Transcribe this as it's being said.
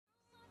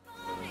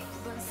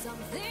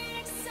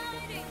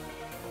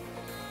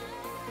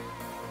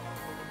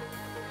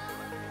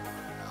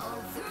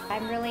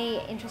I'm really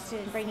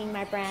interested in bringing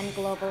my brand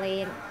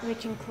globally,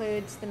 which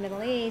includes the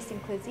Middle East,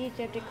 includes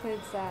Egypt,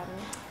 includes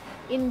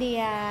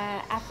India,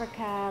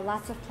 Africa,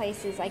 lots of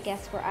places, I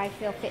guess, where I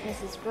feel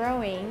fitness is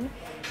growing,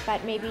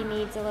 but maybe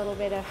needs a little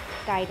bit of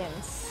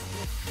guidance.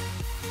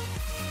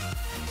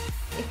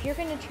 If you're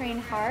going to train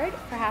hard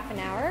for half an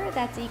hour,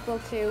 that's equal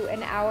to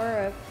an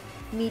hour of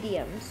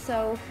medium.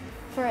 So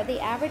for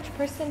the average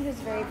person who's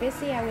very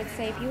busy, I would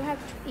say if you have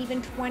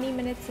even 20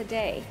 minutes a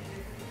day,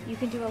 you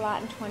can do a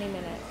lot in 20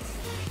 minutes.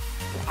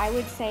 I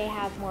would say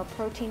have more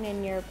protein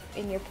in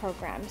your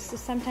programs. So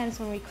sometimes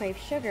when we crave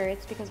sugar,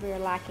 it's because we are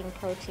lacking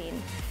protein.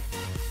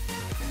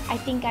 I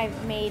think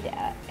I've made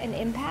an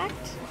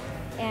impact,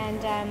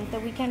 and the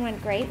weekend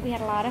went great. We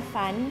had a lot of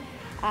fun.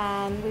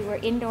 We were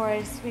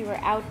indoors, we were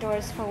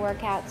outdoors for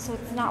workouts, so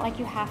it's not like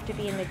you have to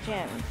be in the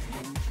gym.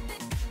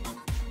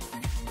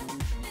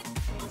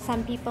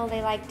 Some people,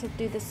 they like to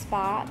do the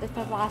spa. The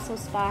Thalasso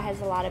Spa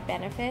has a lot of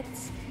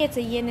benefits. It's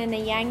a yin and a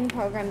yang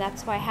program.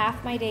 That's why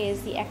half my day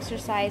is the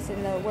exercise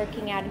and the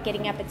working out,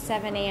 getting up at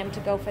 7 a.m. to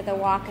go for the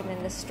walk and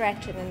then the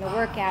stretch and then the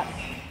workout.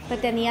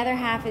 But then the other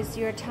half is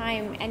your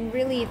time. And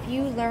really, if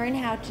you learn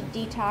how to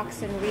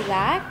detox and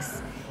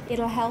relax,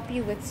 it'll help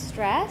you with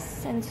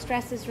stress. And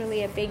stress is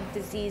really a big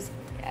disease,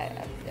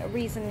 a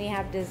reason we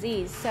have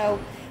disease. So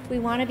we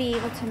want to be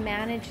able to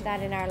manage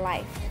that in our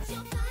life.